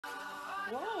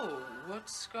Whoa,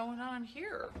 what's going on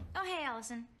here? Oh, hey,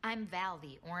 Allison. I'm Val,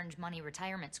 the orange money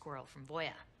retirement squirrel from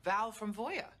Voya. Val from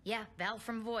Voya. Yeah, Val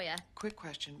from Voya. Quick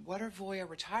question. What are Voya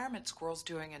retirement squirrels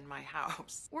doing in my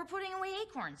house? We're putting away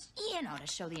acorns, to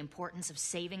show the importance of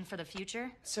saving for the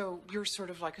future. So you're sort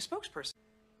of like a spokesperson.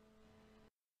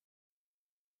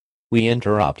 We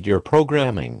interrupt your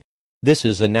programming. This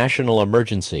is a national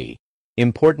emergency.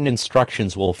 Important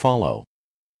instructions will follow.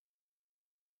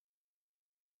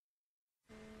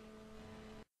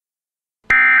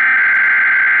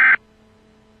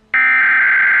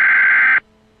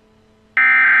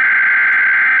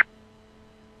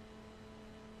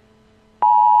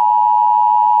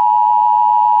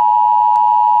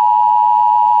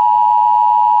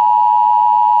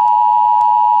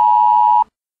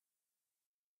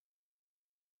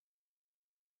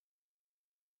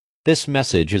 This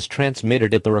message is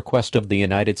transmitted at the request of the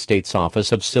United States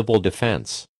Office of Civil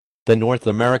Defense. The North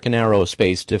American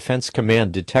Aerospace Defense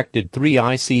Command detected 3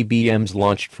 ICBMs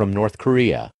launched from North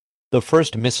Korea. The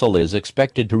first missile is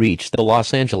expected to reach the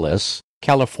Los Angeles,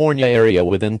 California area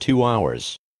within 2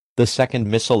 hours. The second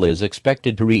missile is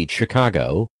expected to reach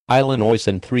Chicago, Illinois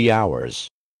in 3 hours.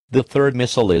 The third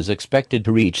missile is expected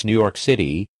to reach New York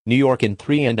City, New York in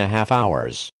 3.5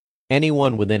 hours.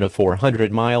 Anyone within a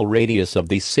 400-mile radius of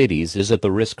these cities is at the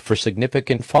risk for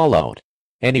significant fallout.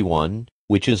 Anyone,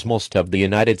 which is most of the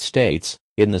United States,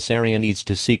 in this area needs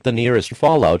to seek the nearest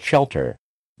fallout shelter.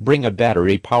 Bring a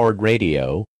battery-powered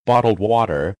radio, bottled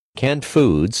water, canned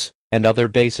foods, and other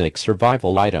basic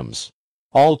survival items.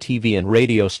 All TV and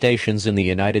radio stations in the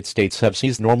United States have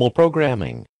ceased normal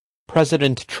programming.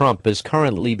 President Trump is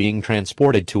currently being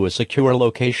transported to a secure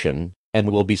location, and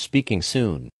will be speaking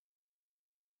soon.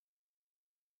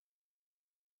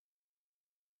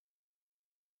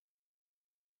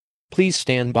 Please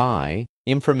stand by.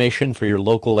 Information for your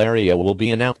local area will be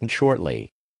announced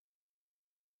shortly.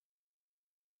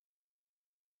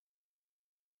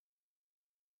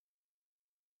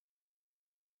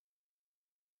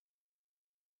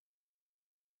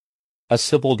 A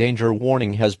civil danger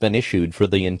warning has been issued for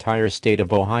the entire state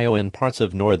of Ohio and parts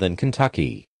of northern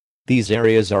Kentucky. These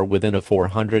areas are within a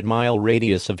 400-mile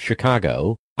radius of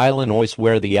Chicago, Illinois,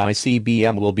 where the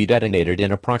ICBM will be detonated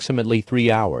in approximately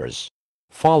 3 hours.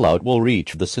 Fallout will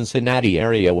reach the Cincinnati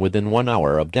area within 1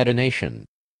 hour of detonation.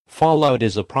 Fallout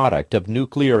is a product of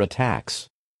nuclear attacks.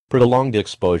 Prolonged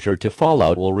exposure to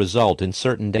fallout will result in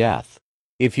certain death.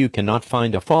 If you cannot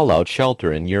find a fallout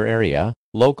shelter in your area,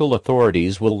 local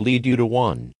authorities will lead you to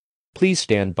one. Please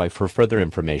stand by for further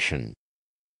information.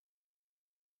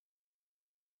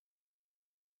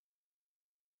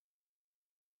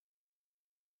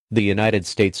 The United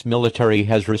States military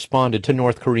has responded to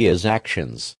North Korea's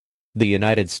actions. The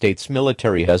United States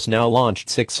military has now launched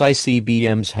 6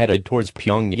 ICBMs headed towards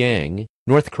Pyongyang,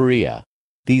 North Korea.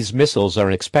 These missiles are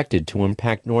expected to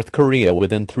impact North Korea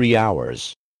within 3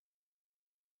 hours.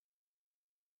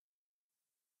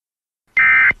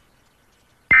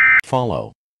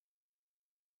 Follow.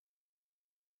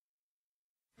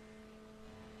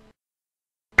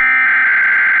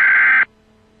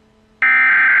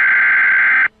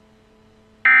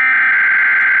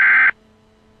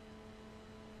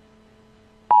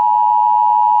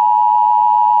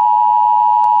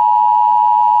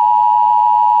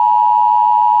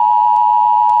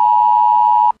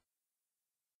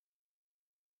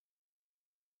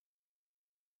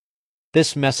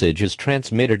 This message is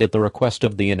transmitted at the request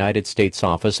of the United States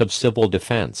Office of Civil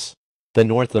Defense. The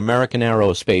North American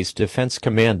Aerospace Defense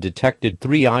Command detected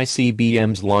 3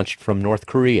 ICBMs launched from North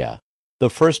Korea. The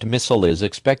first missile is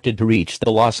expected to reach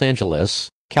the Los Angeles,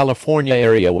 California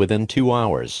area within 2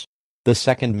 hours. The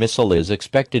second missile is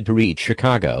expected to reach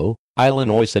Chicago,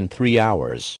 Illinois in 3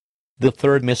 hours. The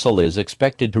third missile is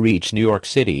expected to reach New York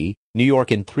City, New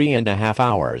York in 3.5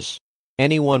 hours.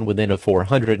 Anyone within a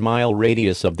 400-mile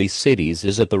radius of these cities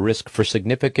is at the risk for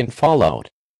significant fallout.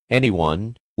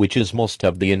 Anyone, which is most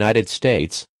of the United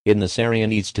States, in this area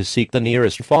needs to seek the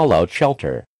nearest fallout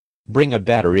shelter. Bring a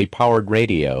battery-powered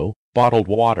radio, bottled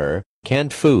water,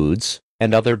 canned foods,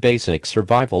 and other basic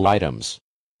survival items.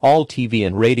 All TV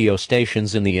and radio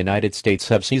stations in the United States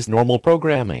have ceased normal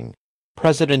programming.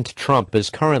 President Trump is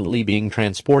currently being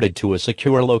transported to a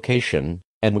secure location,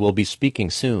 and will be speaking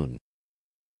soon.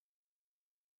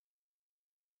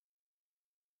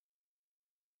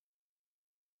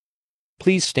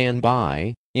 Please stand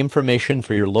by. Information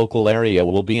for your local area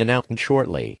will be announced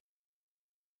shortly.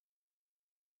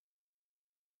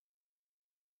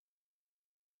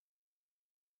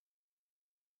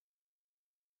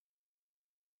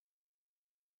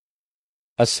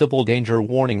 A civil danger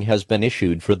warning has been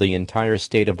issued for the entire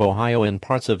state of Ohio and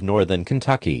parts of northern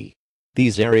Kentucky.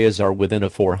 These areas are within a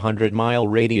 400-mile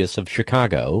radius of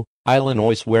Chicago,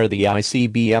 Illinois, where the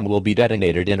ICBM will be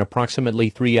detonated in approximately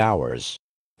 3 hours.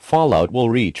 Fallout will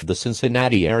reach the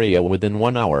Cincinnati area within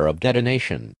 1 hour of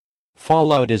detonation.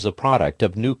 Fallout is a product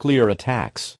of nuclear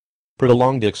attacks.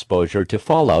 Prolonged exposure to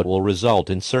fallout will result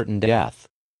in certain death.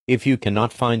 If you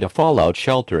cannot find a fallout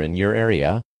shelter in your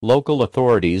area, local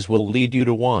authorities will lead you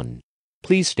to one.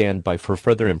 Please stand by for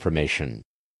further information.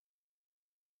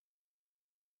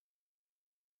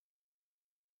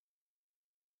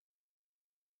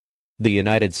 The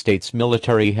United States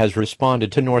military has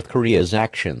responded to North Korea's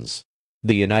actions.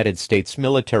 The United States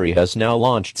military has now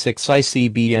launched 6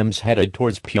 ICBMs headed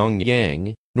towards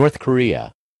Pyongyang, North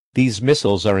Korea. These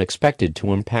missiles are expected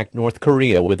to impact North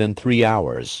Korea within 3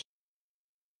 hours.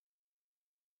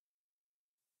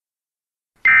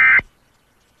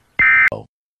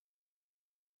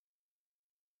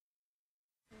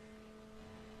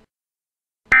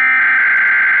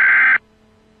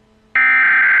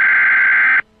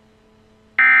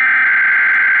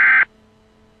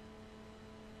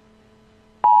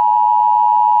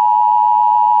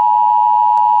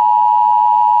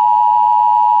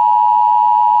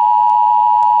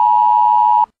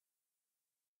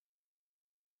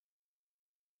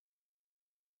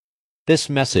 This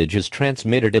message is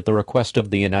transmitted at the request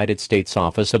of the United States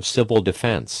Office of Civil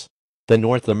Defense. The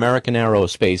North American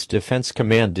Aerospace Defense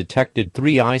Command detected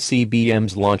 3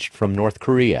 ICBMs launched from North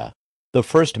Korea. The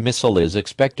first missile is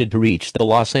expected to reach the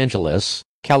Los Angeles,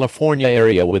 California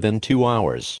area within 2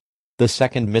 hours. The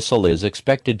second missile is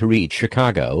expected to reach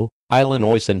Chicago,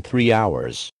 Illinois in 3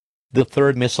 hours. The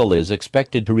third missile is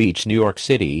expected to reach New York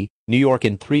City, New York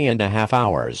in 3.5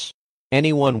 hours.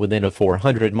 Anyone within a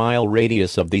 400-mile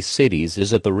radius of these cities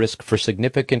is at the risk for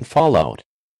significant fallout.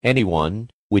 Anyone,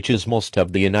 which is most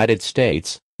of the United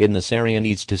States, in this area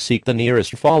needs to seek the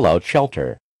nearest fallout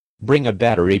shelter. Bring a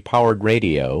battery-powered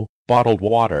radio, bottled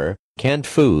water, canned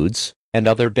foods, and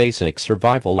other basic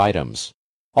survival items.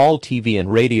 All TV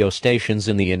and radio stations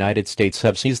in the United States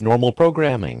have ceased normal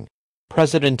programming.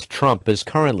 President Trump is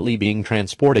currently being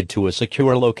transported to a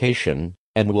secure location,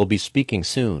 and will be speaking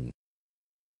soon.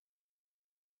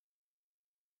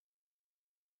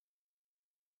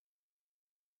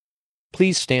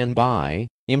 Please stand by.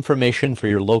 Information for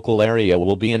your local area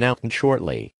will be announced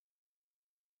shortly.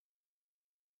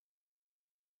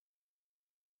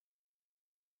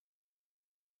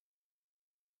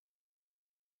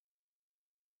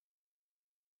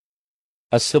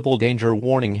 A civil danger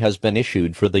warning has been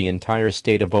issued for the entire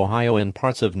state of Ohio and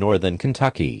parts of northern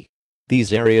Kentucky.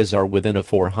 These areas are within a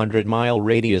 400-mile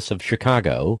radius of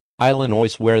Chicago,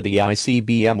 Illinois, where the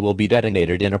ICBM will be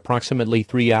detonated in approximately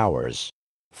 3 hours.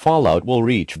 Fallout will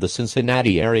reach the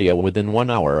Cincinnati area within 1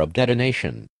 hour of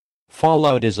detonation.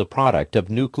 Fallout is a product of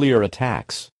nuclear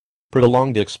attacks.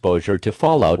 Prolonged exposure to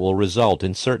fallout will result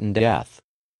in certain death.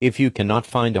 If you cannot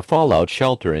find a fallout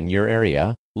shelter in your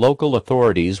area, local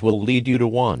authorities will lead you to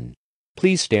one.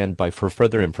 Please stand by for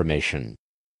further information.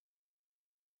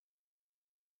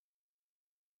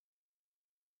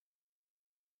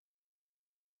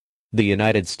 The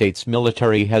United States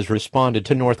military has responded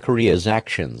to North Korea's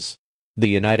actions. The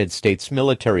United States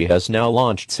military has now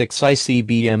launched 6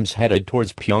 ICBMs headed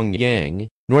towards Pyongyang,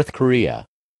 North Korea.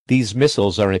 These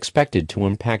missiles are expected to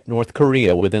impact North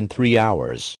Korea within 3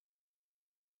 hours.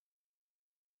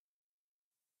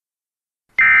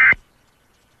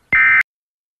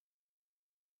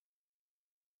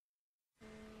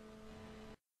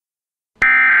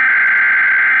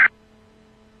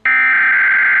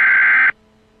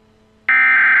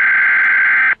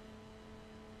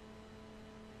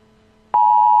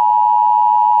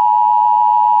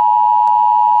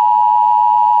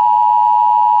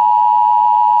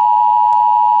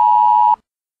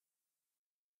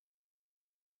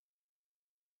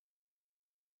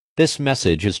 This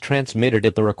message is transmitted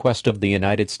at the request of the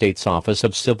United States Office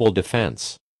of Civil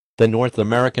Defense. The North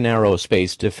American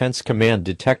Aerospace Defense Command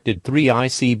detected 3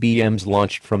 ICBMs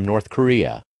launched from North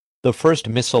Korea. The first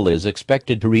missile is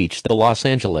expected to reach the Los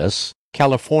Angeles,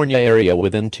 California area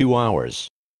within 2 hours.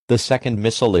 The second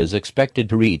missile is expected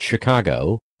to reach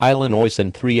Chicago, Illinois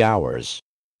in 3 hours.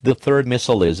 The third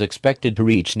missile is expected to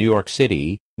reach New York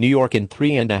City, New York in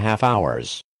 3.5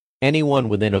 hours. Anyone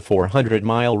within a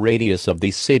 400-mile radius of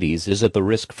these cities is at the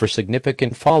risk for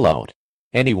significant fallout.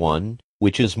 Anyone,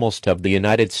 which is most of the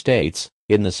United States,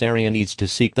 in this area needs to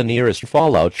seek the nearest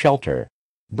fallout shelter.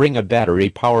 Bring a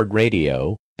battery-powered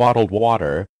radio, bottled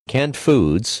water, canned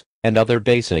foods, and other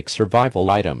basic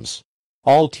survival items.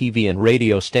 All TV and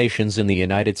radio stations in the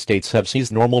United States have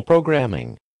ceased normal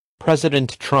programming.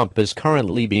 President Trump is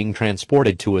currently being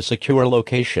transported to a secure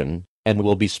location and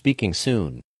will be speaking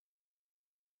soon.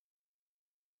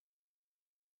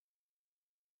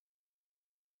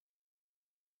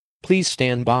 Please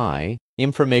stand by.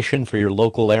 Information for your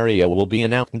local area will be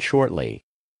announced shortly.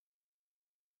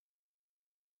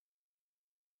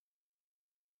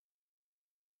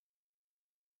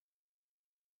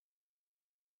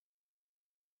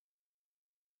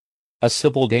 A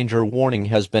civil danger warning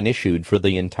has been issued for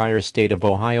the entire state of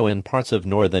Ohio and parts of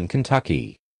northern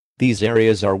Kentucky. These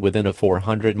areas are within a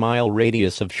 400-mile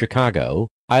radius of Chicago,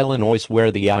 Illinois,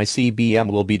 where the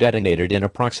ICBM will be detonated in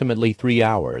approximately 3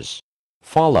 hours.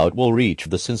 Fallout will reach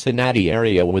the Cincinnati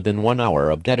area within 1 hour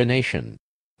of detonation.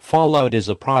 Fallout is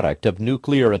a product of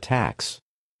nuclear attacks.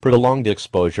 Prolonged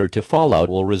exposure to fallout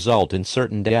will result in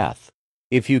certain death.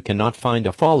 If you cannot find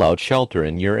a fallout shelter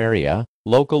in your area,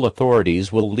 local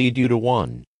authorities will lead you to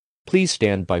one. Please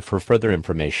stand by for further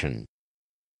information.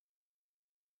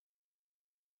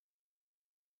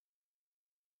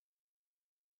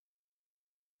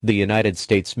 The United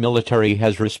States military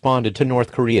has responded to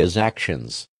North Korea's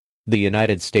actions. The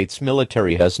United States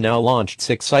military has now launched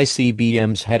 6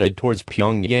 ICBMs headed towards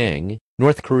Pyongyang,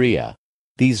 North Korea.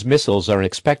 These missiles are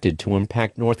expected to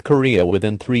impact North Korea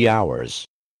within 3 hours.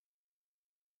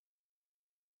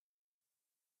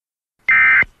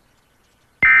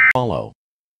 Follow.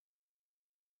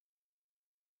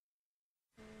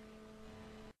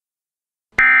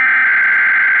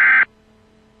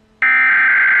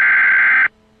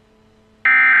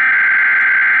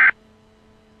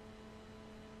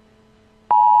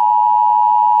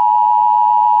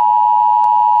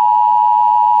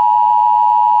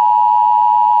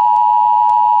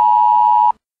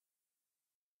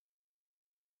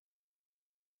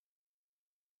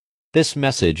 This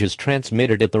message is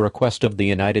transmitted at the request of the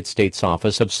United States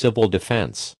Office of Civil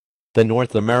Defense. The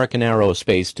North American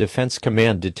Aerospace Defense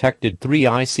Command detected 3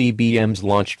 ICBMs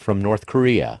launched from North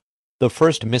Korea. The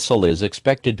first missile is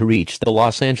expected to reach the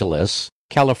Los Angeles,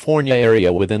 California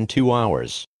area within 2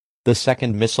 hours. The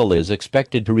second missile is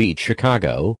expected to reach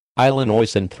Chicago,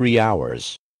 Illinois in 3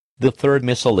 hours. The third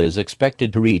missile is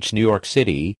expected to reach New York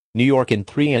City, New York in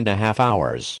 3.5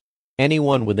 hours.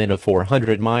 Anyone within a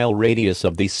 400-mile radius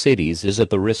of these cities is at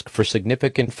the risk for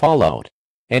significant fallout.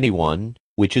 Anyone,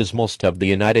 which is most of the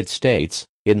United States,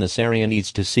 in this area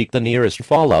needs to seek the nearest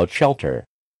fallout shelter.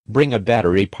 Bring a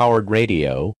battery-powered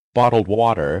radio, bottled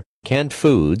water, canned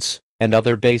foods, and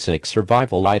other basic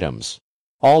survival items.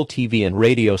 All TV and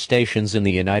radio stations in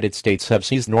the United States have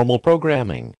ceased normal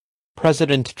programming.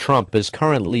 President Trump is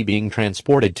currently being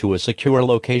transported to a secure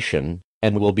location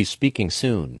and will be speaking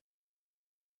soon.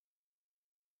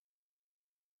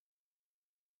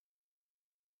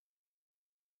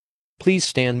 Please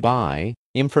stand by.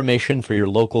 Information for your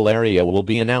local area will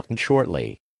be announced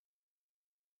shortly.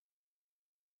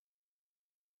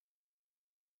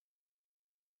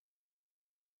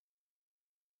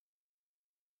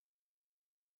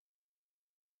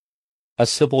 A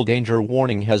civil danger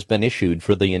warning has been issued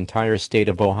for the entire state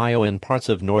of Ohio and parts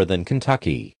of northern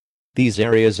Kentucky. These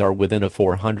areas are within a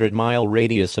 400-mile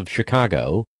radius of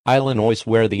Chicago, Illinois,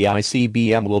 where the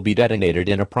ICBM will be detonated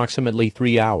in approximately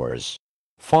 3 hours.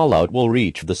 Fallout will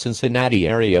reach the Cincinnati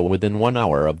area within 1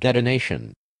 hour of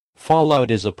detonation. Fallout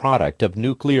is a product of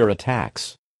nuclear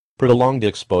attacks. Prolonged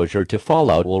exposure to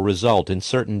fallout will result in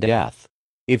certain death.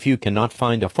 If you cannot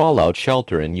find a fallout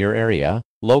shelter in your area,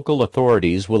 local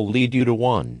authorities will lead you to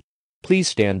one. Please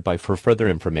stand by for further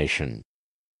information.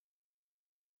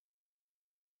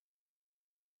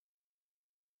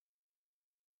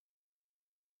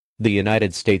 The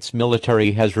United States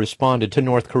military has responded to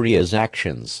North Korea's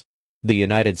actions. The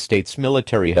United States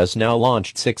military has now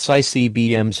launched 6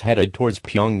 ICBMs headed towards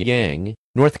Pyongyang,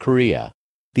 North Korea.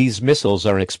 These missiles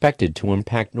are expected to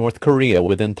impact North Korea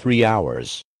within 3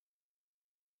 hours.